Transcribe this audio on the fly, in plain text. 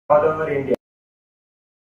all over India.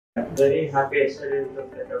 I'm very happy yesterday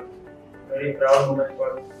looked at a very proud moment for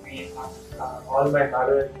me. All my hard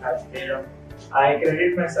work has paid off. I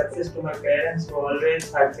credit my success to my parents who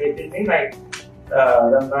always had faith in me, like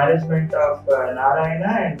the management of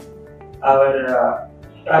Narayna and our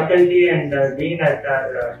faculty and dean at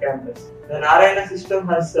our campus. The Narayna system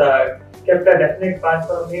has kept a definite path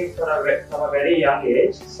for me from a very young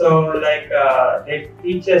age. So, like, they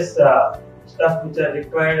teach us stuff which are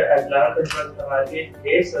required at 11th and 12th from early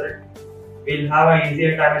age, so that we'll have an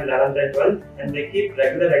easier time in 11th and 12th. And they keep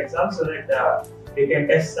regular exams so that we can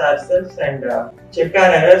test ourselves and check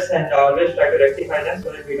our errors and always try to rectify them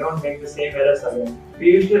so that we don't make the same errors again. We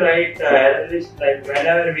used to write error list like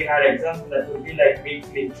whenever we had exams, that would be like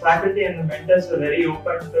weekly. Faculty and the mentors were very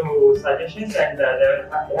open to suggestions, and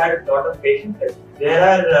they had a lot of patience. There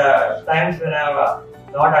are times when I have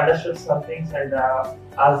not understood some things and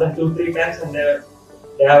asked them 2-3 times, and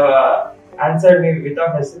they have answered me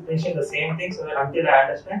without hesitation the same thing, so that until I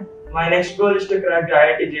understand. My next goal is to crack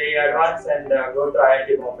Iit Jee Advance and go to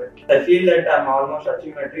IIT Bombay. I feel that I'm almost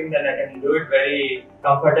achieving my dream, then I can do it very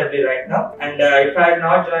comfortably right now. And if I had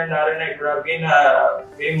not joined Narayna, it would have been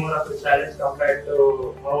way more of a challenge compared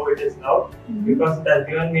to how it is now, because it has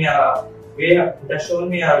given me a way, it has shown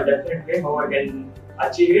me a definite way how I can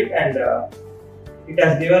achieve it, and it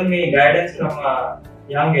has given me guidance from a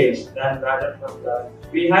young age than rather from the.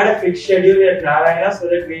 We had a fixed schedule at Narayna so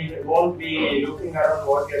that we won't be looking around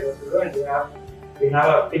what we are going to do, and we have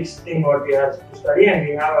a fixed thing what we have to study, and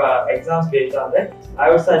we have exams based on that.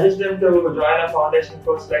 I would suggest them to join a foundation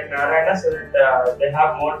course like Narayna so that they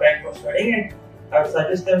have more time for studying, and I would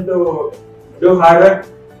suggest them to do hard work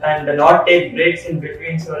and not take breaks in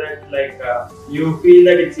between, so that you feel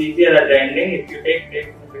that it's easier at the ending. If you take breaks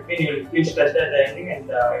in between, you will feel stressed at the ending, and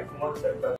it's more difficult.